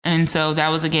And so that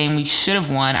was a game we should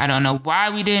have won. I don't know why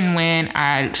we didn't win.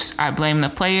 I blame the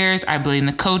players. I blame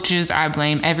the coaches. I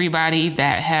blame everybody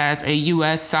that has a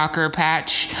U.S. soccer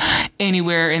patch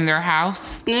anywhere in their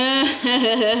house. So,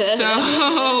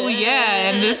 yeah.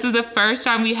 And this is the first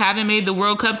time we haven't made the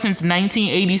World Cup since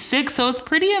 1986. So it's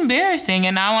pretty embarrassing.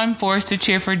 And now I'm forced to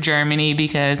cheer for Germany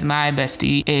because my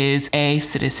bestie is a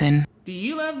citizen. Do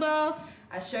you love balls?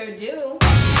 I sure do.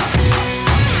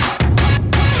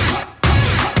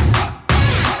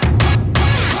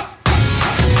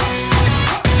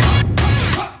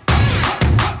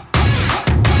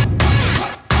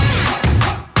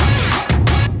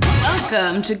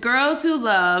 Welcome to Girls Who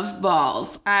Love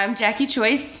Balls. I'm Jackie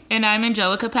Choice. And I'm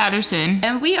Angelica Patterson.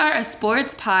 And we are a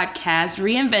sports podcast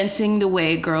reinventing the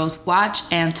way girls watch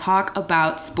and talk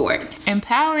about sports.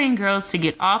 Empowering girls to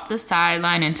get off the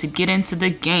sideline and to get into the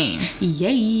game.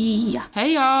 Yay!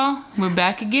 Hey y'all, we're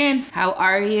back again. How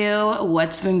are you?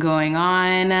 What's been going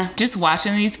on? Just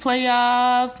watching these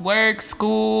playoffs, work,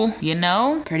 school, you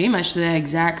know? Pretty much the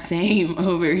exact same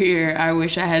over here. I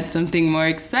wish I had something more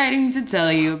exciting to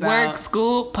tell you about. Work,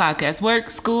 school, podcast.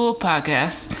 Work, school,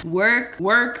 podcast. Work,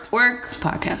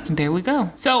 podcast. There we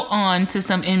go. So on to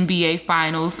some NBA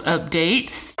Finals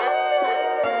updates.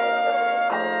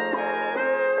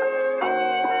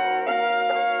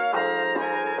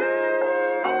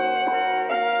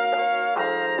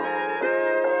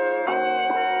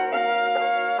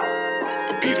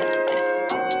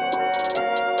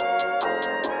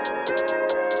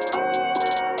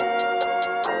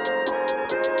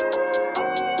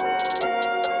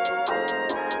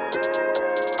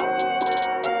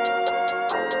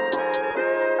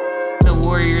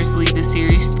 Warriors lead the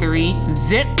series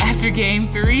 3-0 after game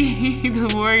 3.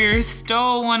 The Warriors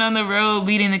stole one on the road,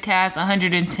 beating the Cavs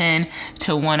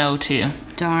 110-102.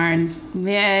 Darn,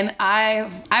 man, I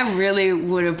really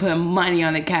would have put money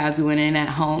on the Cavs winning at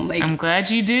home. Like, I'm glad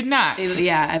you did not.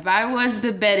 Yeah, if I was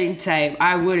the betting type,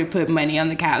 I would have put money on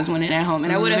the Cavs winning at home,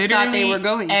 and I would have thought they were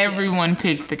going to. Everyone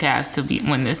picked the Cavs to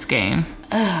win this game.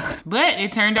 Ugh. But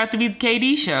it turned out to be the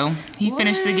KD show. He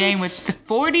finished the game with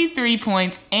 43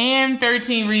 points and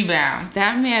 13 rebounds.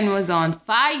 That man was on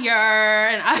fire,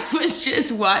 and I was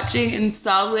just watching in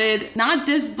solid, not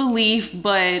disbelief,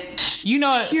 but you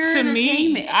know, to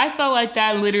me, I felt like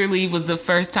that literally was the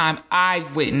first time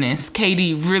I've witnessed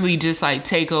KD really just like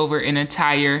take over an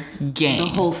entire game. The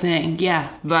whole thing, yeah.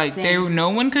 Like no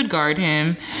one could guard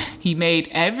him. He made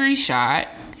every shot.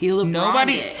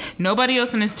 Nobody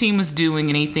else on his team was doing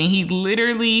anything. He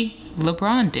literally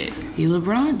LeBron'd it. He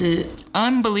LeBron'd it.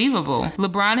 Unbelievable.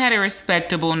 LeBron had a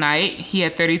respectable night. He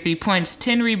had 33 points,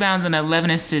 10 rebounds, and 11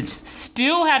 assists.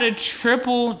 Still had a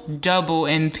triple-double,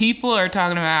 and people are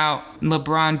talking about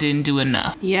LeBron didn't do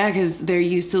enough. Yeah, because they're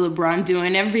used to LeBron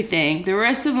doing everything. The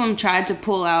rest of them tried to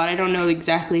pull out. I don't know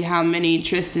exactly how many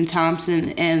Tristan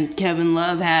Thompson and Kevin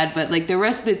Love had, but like the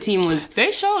rest of the team was...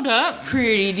 They showed up.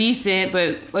 Pretty decent,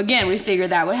 but again, we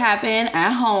figured that would happen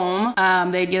at home.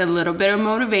 They'd get a little bit of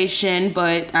motivation,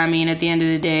 but I mean, at the end of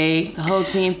the day, the whole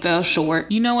team fell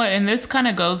short. You know what? And this kind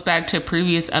of goes back to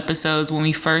previous episodes when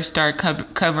we first started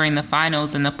covering the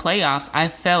finals and the playoffs. I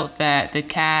felt that the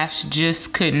Cavs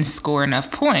just couldn't score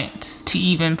enough points to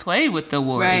even play with the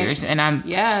Warriors. Right.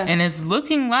 And it's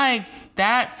looking like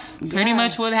that's pretty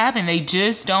much what happened. They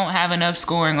just don't have enough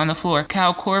scoring on the floor.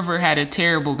 Kyle Korver had a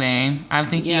terrible game. I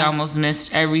think he almost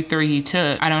missed every three he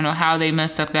took. I don't know how they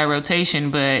messed up that rotation,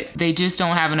 but they just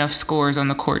don't have enough scores on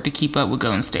the court to keep up with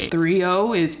Golden State.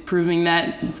 3-0 is proving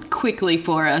that quickly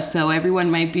for us, so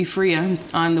everyone might be free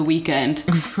on the weekend.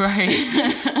 Right.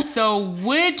 So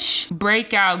which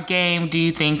breakout game do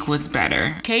you think was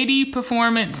better? KD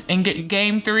performance in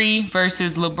game 3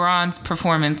 versus LeBron's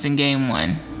performance in game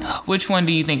 1? Which one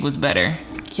do you think was better?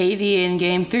 KD in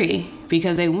game 3.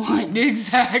 Because they won.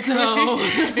 Exactly.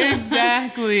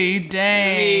 Exactly.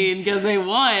 Dang. I mean, because they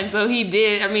won. So he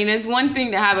did. I mean, it's one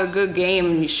thing to have a good game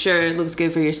and sure, it looks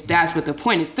good for your stats, but the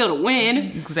point is still to win.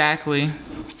 Exactly.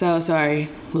 So sorry,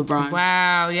 LeBron.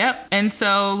 Wow, yep. And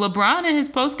so LeBron in his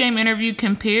post-game interview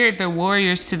compared the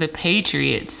Warriors to the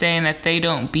Patriots, saying that they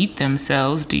don't beat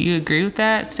themselves. Do you agree with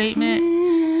that statement?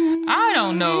 I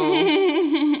don't know.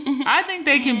 I think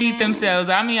they can beat themselves.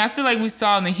 I mean, I feel like we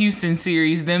saw in the Houston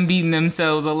series them beating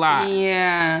themselves a lot.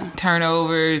 Yeah.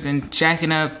 Turnovers and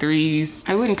jacking up threes.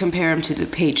 I wouldn't compare them to the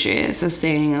Patriots. That's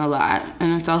saying a lot.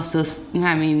 And it's also,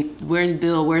 I mean, where's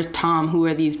Bill? Where's Tom? Who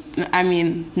are these? I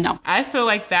mean, no. I feel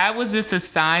like that was just a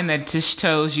sign that just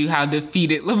shows you how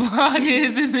defeated LeBron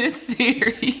is in this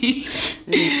series.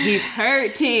 He's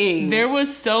hurting. There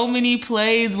was so many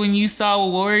plays when you saw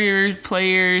Warrior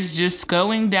players just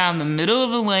going down the middle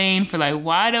of the lane, lane for like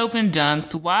wide open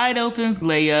dunks, wide open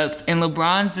layups, and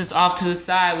LeBron's just off to the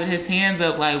side with his hands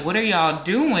up like, what are y'all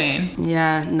doing?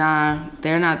 Yeah, nah,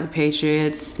 they're not the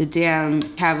Patriots. The damn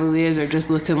Cavaliers are just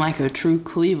looking like a true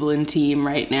Cleveland team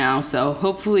right now. So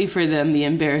hopefully for them, the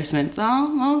embarrassment's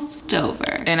almost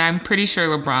over. And I'm pretty sure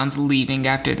LeBron's leaving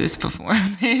after this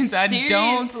performance. I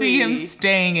don't see him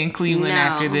staying in Cleveland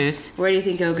after this. Where do you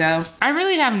think he'll go? I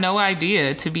really have no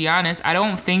idea, to be honest. I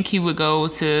don't think he would go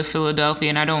to Philadelphia,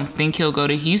 and I don't think he'll go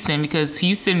to Houston because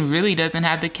Houston really doesn't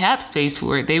have the cap space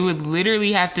for it. They would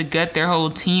literally have to gut their whole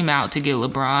team out to get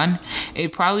LeBron.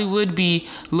 It probably would be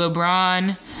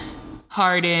LeBron,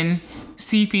 Harden,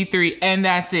 CP3, and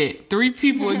that's it. 3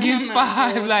 people against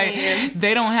 5. Like,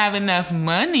 they don't have enough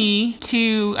money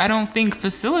to, I don't think,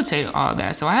 facilitate all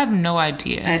that. So I have no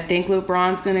idea. I think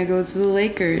LeBron's gonna go to the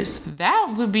Lakers.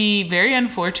 That would be very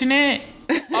unfortunate.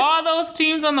 All those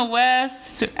teams on the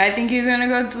West. I think he's gonna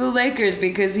go to the Lakers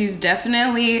because he's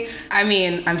definitely, I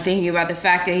mean, I'm thinking about the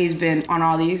fact that he's been on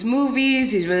all these movies.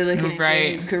 He's really looking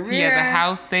at his career. He has a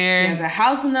house there. He has a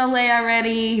house in LA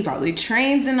already. He probably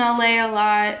trains in LA a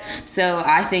lot. So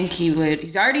I think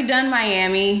he's already done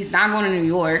Miami. He's not going to New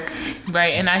York.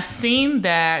 Right, and I seen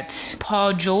that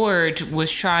Paul George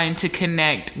was trying to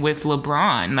connect with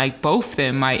LeBron. Like, both of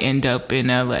them might end up in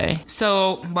LA.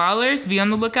 So, ballers, be on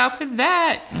the lookout for that.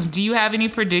 Do you have any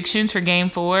predictions for Game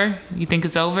 4? You think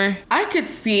it's over? I could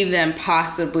see them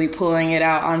possibly pulling it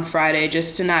out on Friday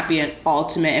just to not be an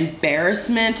ultimate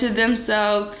embarrassment to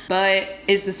themselves. But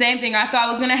it's the same thing I thought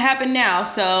was going to happen now.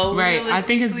 So, right, I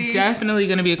think it's definitely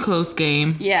going to be a close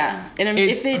game. Yeah, and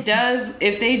if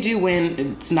they do win,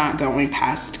 it's not going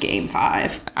past Game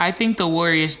 5. I think the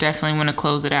Warriors definitely want to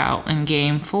close it out in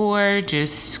Game 4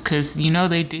 just because,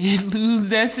 they did lose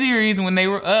that series when they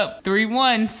were up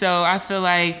 3-1. So I feel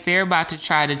like they're about to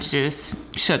try to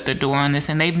just shut the door on this.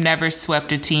 And they've never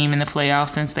swept a team in the playoffs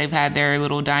since they've had their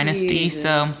little dynasty. Jesus.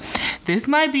 So this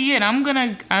might be it. I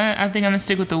think I'm going to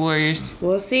stick with the Warriors.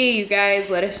 We'll see, you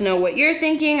guys. Let us know what you're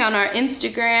thinking on our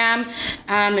Instagram.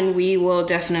 And we will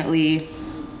definitely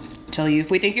tell you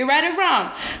if we think you're right or wrong.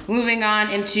 Moving on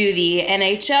into the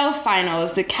NHL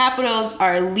finals, the Capitals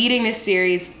are leading the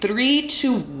series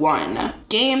 3-1.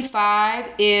 Game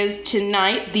 5 is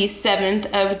tonight, the 7th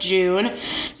of June.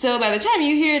 So by the time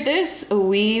you hear this,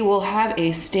 we will have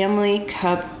a Stanley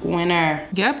Cup winner.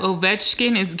 Yep,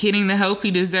 Ovechkin is getting the help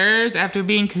he deserves after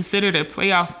being considered a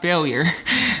playoff failure.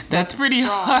 That's pretty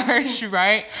harsh,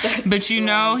 right? But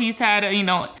he's had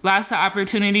lots of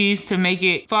opportunities to make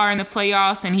it far in the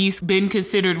playoffs, and he's been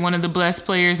considered one of the best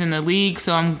players in the league.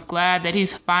 So I'm glad that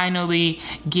he's finally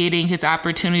getting his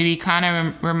opportunity. Kind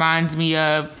of reminds me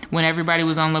of when everybody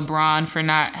was on LeBron for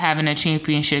not having a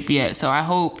championship yet. So I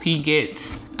hope he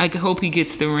gets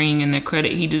the ring and the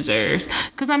credit he deserves.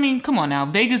 Because, come on now.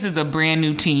 Vegas is a brand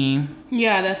new team.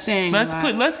 Yeah, that's saying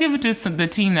Let's give it to the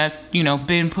team that's,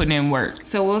 been putting in work.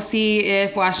 So we'll see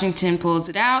if Washington pulls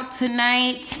it out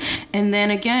tonight. And then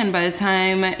again, by the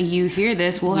time you hear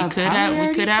this, we could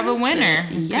have a winner.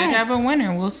 Yes. Could have a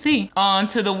winner. We'll see. On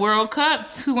to the World Cup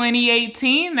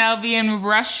 2018. That'll be in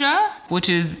Russia, which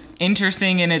is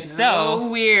interesting in itself. So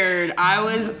weird.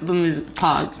 Let me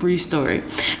pause. Brief story.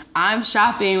 I'm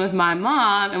shopping with my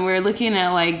mom and we're looking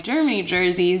at Germany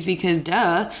jerseys because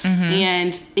duh. Mm-hmm.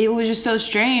 And it was just so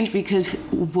strange because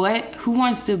who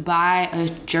wants to buy a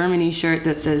Germany shirt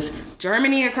that says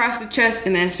Germany across the chest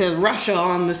and then it says Russia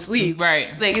on the sleeve? Right.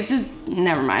 It's just,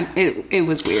 never mind. It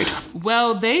was weird.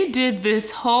 Well, they did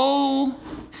this whole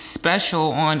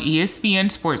special on ESPN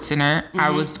SportsCenter. Mm-hmm. I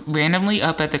was randomly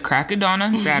up at the crack of dawn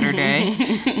on Saturday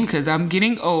because I'm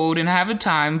getting old and I have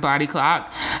a body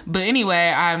clock. But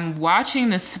anyway, I'm watching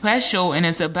the special and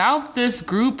it's about this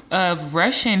group of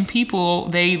Russian people.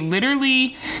 They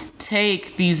literally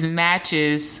take these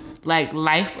matches like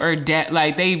life or death.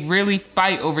 They really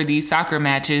fight over these soccer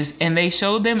matches, and they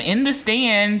showed them in the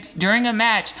stands during a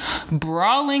match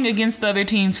brawling against the other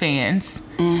team fans.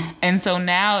 And so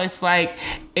now it's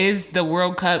is the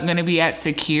World Cup going to be at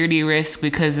security risk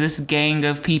because this gang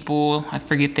of people, I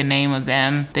forget the name of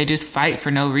them, they just fight for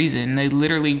no reason. They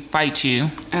literally fight you.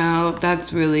 Oh,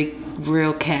 that's really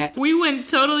real cat. We went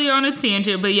totally on a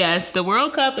tangent, but yes, the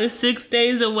World Cup is 6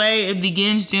 days away. It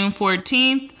begins June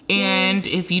 14th. And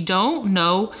if you don't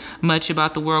know much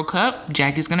about the World Cup,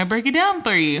 Jackie's going to break it down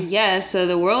for you. Yes, so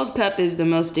the World Cup is the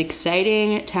most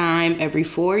exciting time every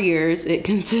 4 years. It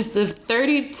consists of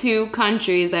 32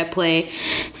 countries that play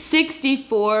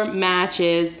 64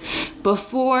 matches.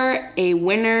 Before a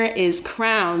winner is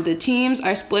crowned, the teams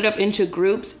are split up into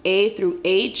groups A through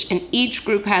H, and each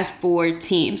group has 4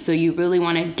 teams. So you really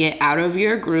want to get out of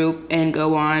your group and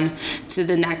go on to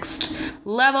the next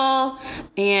level.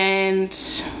 And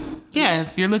yeah,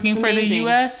 if you're looking for the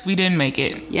U.S., we didn't make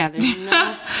it. Yeah, there's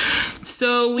no...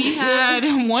 So we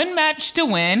had one match to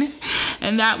win,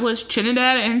 and that was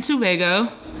Trinidad and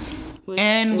Tobago.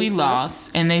 And we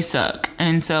lost, and they suck.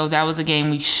 And so that was a game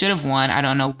we should have won. I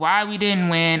don't know why we didn't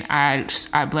win. I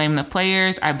blame the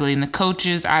players. I blame the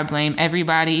coaches. I blame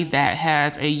everybody that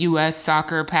has a U.S.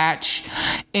 soccer patch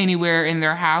anywhere in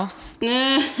their house. So,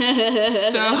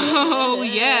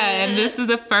 yeah. And this is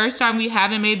the first time we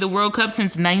haven't made the World Cup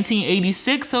since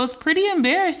 1986. So it's pretty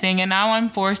embarrassing. And now I'm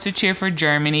forced to cheer for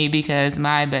Germany because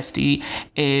my bestie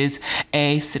is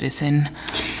a citizen.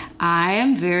 I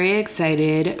am very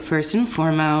excited, first and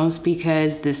foremost,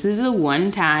 because this is the one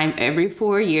time every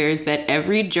 4 years that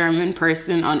every German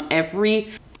person on every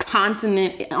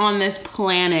continent on this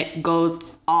planet goes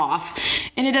off.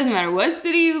 And it doesn't matter what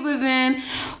city you live in,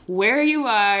 where you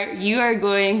are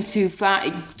going to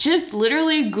find, just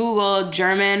literally Google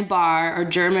German bar or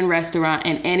German restaurant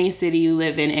in any city you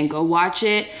live in and go watch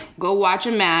it. Go watch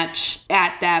a match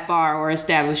at that bar or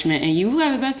establishment, and you will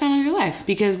have the best time of your life,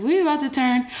 because we're about to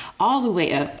turn all the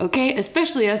way up, okay?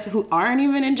 Especially us who aren't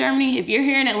even in Germany. If you're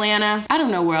here in Atlanta, I don't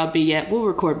know where I'll be yet. We'll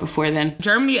record before then.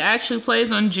 Germany actually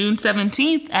plays on June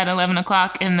 17th at 11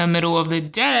 o'clock in the middle of the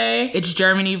day. It's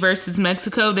Germany versus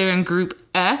Mexico. They're in Group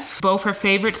F. Both are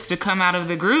favorites to come out of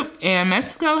the group, and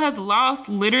Mexico has lost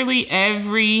literally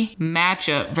every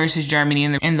matchup versus Germany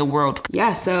in the World Cup.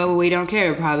 Yeah, so we don't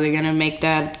care. We're probably gonna make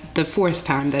that the 4th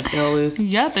time that they'll lose.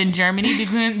 Yep, and Germany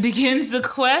begins the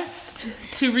quest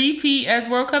to repeat as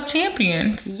World Cup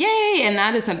champions. Yay! And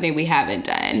that is something we haven't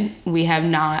done. We have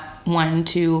not won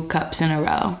 2 cups in a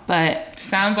row, but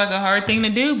sounds like a hard thing to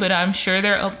do, but I'm sure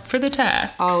they're up for the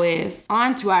task. Always.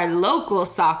 On to our local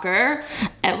soccer.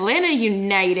 Atlanta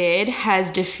United has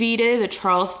defeated the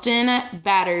Charleston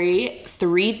Battery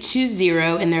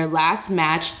 3-0 in their last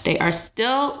match. They are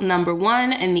still number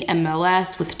 1 in the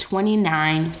MLS with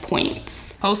 29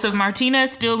 points. Josef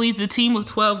Martinez still leads the team with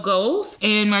 12 goals,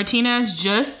 and Martinez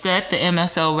just set the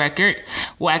MSL record.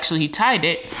 Well, actually, he tied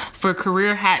it for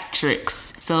career hat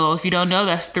tricks. So if you don't know,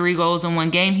 that's 3 goals in one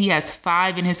game. He has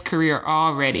 5 in his career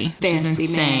already, which is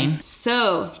insane. Man.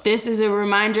 So this is a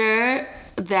reminder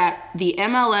that the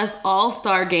MLS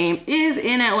All-Star Game is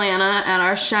in Atlanta at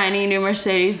our shiny new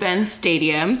Mercedes-Benz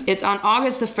Stadium. It's on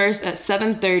August the 1st at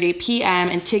 7:30 p.m.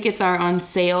 and tickets are on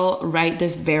sale right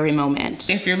this very moment.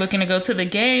 If you're looking to go to the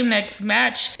game, next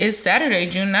match is Saturday,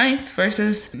 June 9th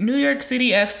versus New York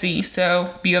City FC.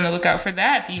 So be on the lookout for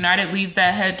that. The United leads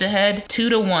that head-to-head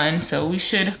 2-1. So we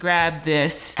should grab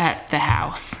this at the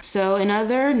house. So in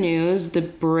other news, the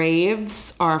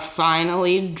Braves are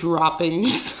finally dropping...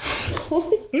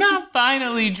 Not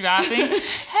finally dropping.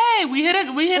 Hey, we hit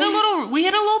a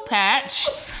little patch.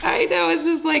 I know, it's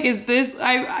just like, is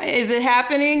it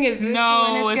happening? Is this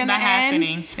no, when it's not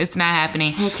happening. It's not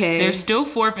happening. Okay. They're still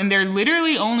 4th, and they're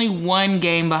literally only 1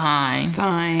 game behind.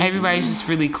 Fine. Everybody's just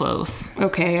really close.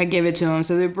 Okay, I give it to them.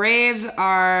 So the Braves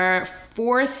are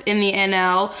 4th in the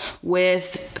NL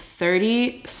with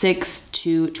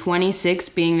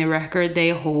 36-26 being the record they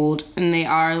hold, and they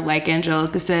are, like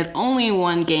Angelica said, only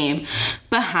 1 game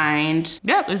behind.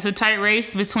 Yep, it's a tight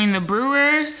race between the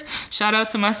Brewers, shout out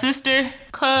to my sister,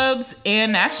 Cubs,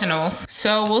 and Nationals.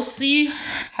 So we'll see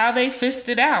how they fist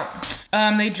it out.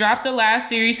 They dropped the last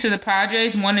series to the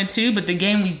Padres 1-2, but the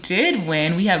game we did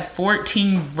win, we had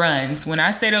 14 runs. When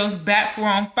I say those bats were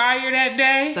on fire that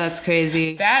day, that's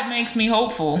crazy. That makes me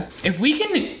hopeful. If we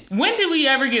can, when did we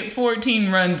ever get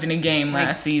 14 runs in a game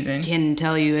last season? I can't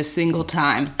tell you a single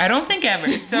time. I don't think ever.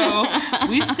 So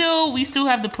we still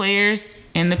have the players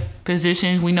in the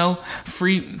positions. We know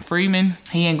Freeman,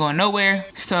 he ain't going nowhere.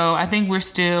 So I think we're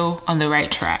still on the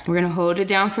right track. We're going to hold it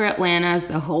down for Atlanta, as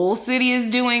the whole city is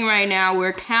doing right now.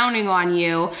 We're counting on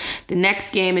you. The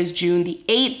next game is June the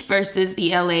 8th versus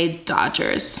the LA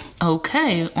Dodgers.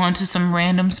 Okay, on to some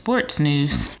random sports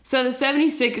news. So the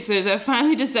 76ers have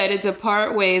finally decided to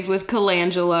part ways with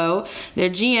Colangelo, their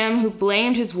GM, who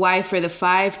blamed his wife for the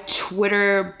 5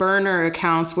 Twitter burner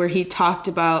accounts where he talked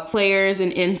about players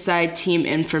and inside team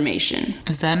information.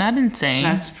 Is that not insane?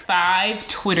 That's 5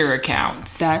 Twitter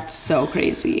accounts. That's so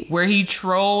crazy. Where he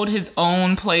trolled his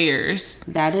own players.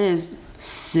 That is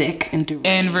sick and deranged.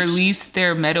 And release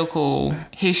their medical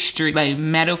history, like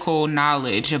medical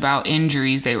knowledge about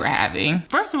injuries they were having.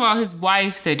 First of all, his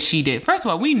wife said she did. First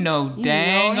of all, we know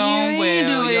dang on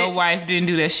well your wife didn't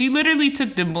do that. She literally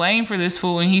took the blame for this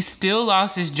fool, and he still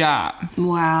lost his job.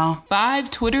 Wow.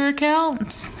 5 Twitter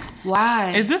accounts?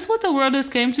 Why? Is this what the world has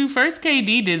came to? First,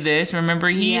 KD did this. Remember,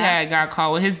 he had got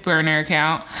caught with his burner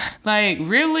account. Like,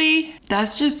 really?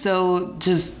 That's just so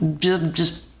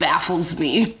just baffles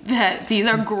me that these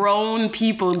are grown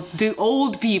people,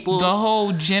 old people. The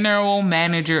whole general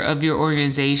manager of your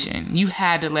organization. You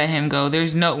had to let him go.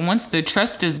 Once the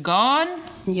trust is gone.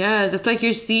 Yeah, that's like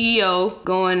your CEO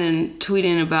going and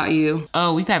tweeting about you.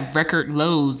 Oh, we've had record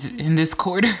lows in this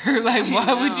quarter. Like,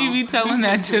 why would you be telling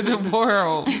that to the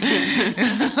world?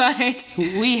 Like,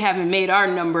 we haven't made our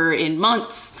number in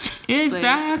months.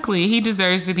 Exactly. He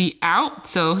deserves to be out,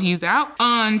 so he's out.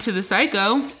 On to the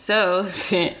psycho. So,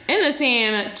 in the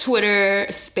same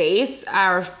Twitter space,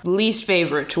 our least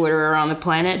favorite Twitterer on the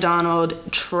planet,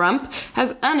 Donald Trump,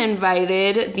 has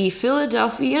uninvited the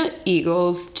Philadelphia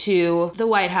Eagles to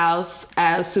the White House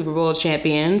as Super Bowl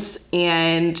champions,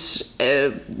 and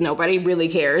nobody really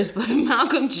cares, but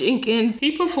Malcolm Jenkins.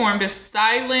 He performed a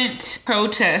silent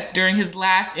protest during his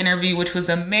last interview, which was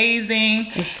amazing.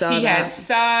 He had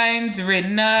signs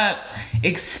written up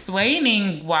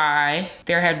explaining why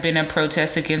there had been a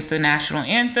protest against the national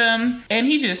anthem, and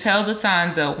he just held the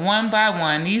signs up one by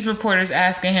one. These reporters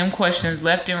asking him questions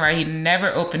left and right. He never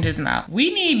opened his mouth.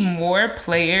 We need more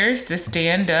players to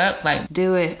stand up. Like,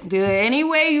 do it any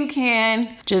way you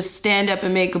can. Just stand up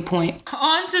and make a point.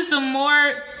 On to some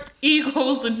more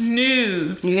Eagles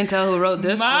news. You can tell who wrote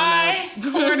this My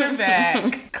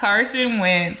quarterback, Carson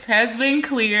Wentz, has been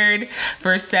cleared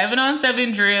for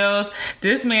 7-on-7 drills.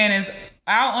 This man is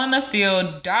out on the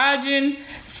field dodging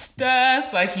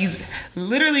stuff. Like, he's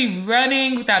literally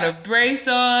running without a brace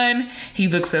on. He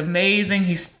looks amazing.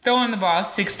 He's throwing the ball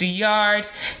 60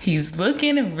 yards. He's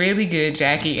looking really good,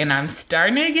 Jackie. And I'm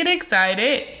starting to get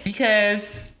excited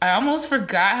because I almost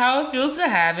forgot how it feels to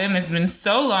have him. It's been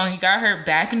so long. He got hurt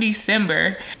back in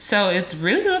December. So it's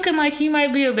really looking like he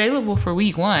might be available for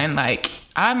week 1. Like,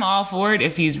 I'm all for it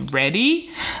if he's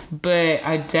ready, but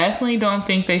I definitely don't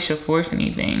think they should force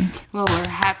anything. Well, we're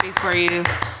happy for you.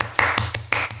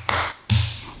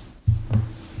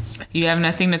 You have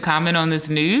nothing to comment on this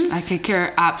news? I could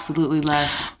care absolutely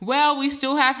less. Well, we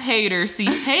still have haters. See,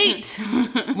 hate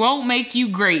won't make you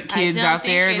great, kids out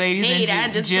there, ladies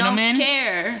and gentlemen. I don't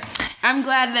care. I'm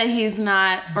glad that he's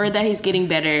not, or that he's getting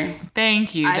better.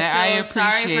 Thank you. I appreciate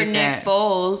sorry for Nick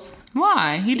Foles.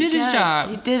 Why? He did his job.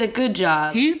 He did a good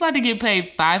job. He's about to get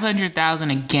paid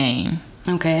 $500,000 a game.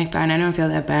 Okay, fine. I don't feel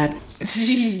that bad.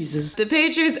 Jesus. The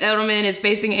Patriots' Edelman is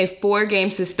facing a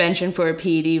 4-game suspension for a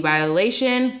PED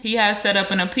violation. He has set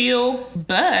up an appeal,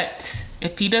 but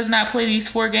if he does not play these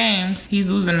 4 games, he's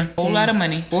losing a whole lot of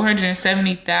money.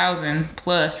 $470,000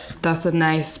 plus. That's a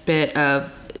nice bit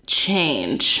of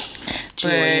change.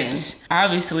 Julian. But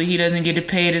obviously he doesn't get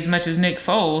paid as much as Nick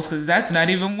Foles, because that's not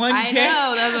even one game.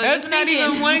 I know, that's not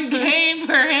even one game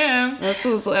for him.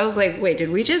 I was like, wait,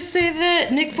 did we just say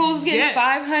that Nick Foles is getting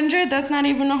 500? That's not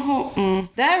even a whole.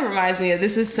 That reminds me of,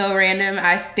 this is so random.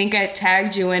 I think I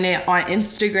tagged you in it on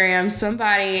Instagram.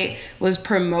 Somebody was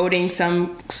promoting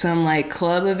some like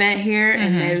club event here,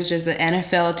 and it was just the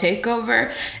NFL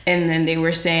takeover, and then they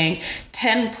were saying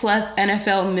 10 plus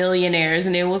NFL millionaires,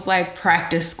 and it was like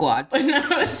practice squad. And I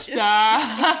was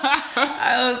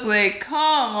I was like,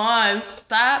 come on,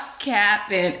 stop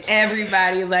capping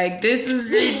everybody. Like, this is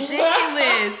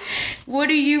ridiculous. What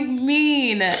do you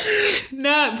mean?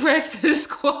 Not practice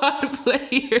squad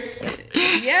players.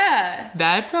 Yeah.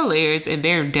 That's hilarious, and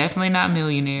they're definitely not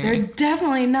millionaires. They're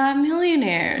definitely not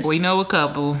millionaires. We know a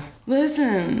couple.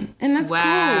 Listen, and that's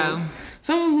cool.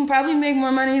 Some of them probably make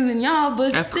more money than y'all,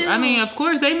 but still. I mean, of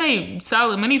course, they make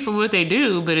solid money for what they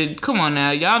do, but come on now.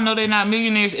 Y'all know they're not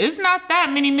millionaires. It's not that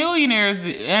many millionaires,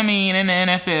 I mean, in the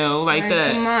NFL like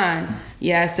that. Come on.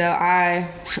 Yeah, so I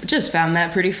just found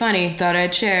that pretty funny. Thought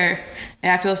I'd share.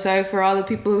 And I feel sorry for all the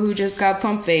people who just got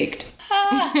pump faked.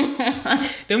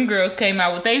 Them girls came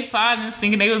out with their finest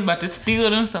thinking they was about to steal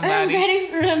them somebody. I'm ready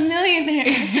for a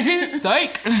millionaire.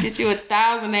 Psych. Get you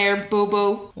 1,000 there,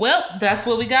 boo-boo. Well, that's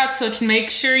what we got. So make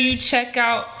sure you check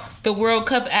out the World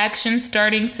Cup action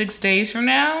starting 6 days from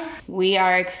now. We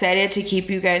are excited to keep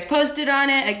you guys posted on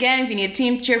it. Again, if you need a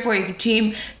team to cheer for, you can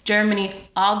team Germany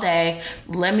all day.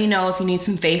 Let me know if you need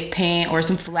some face paint or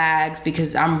some flags,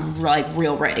 because I'm like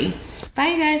real ready. Bye,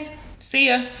 you guys. See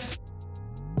ya.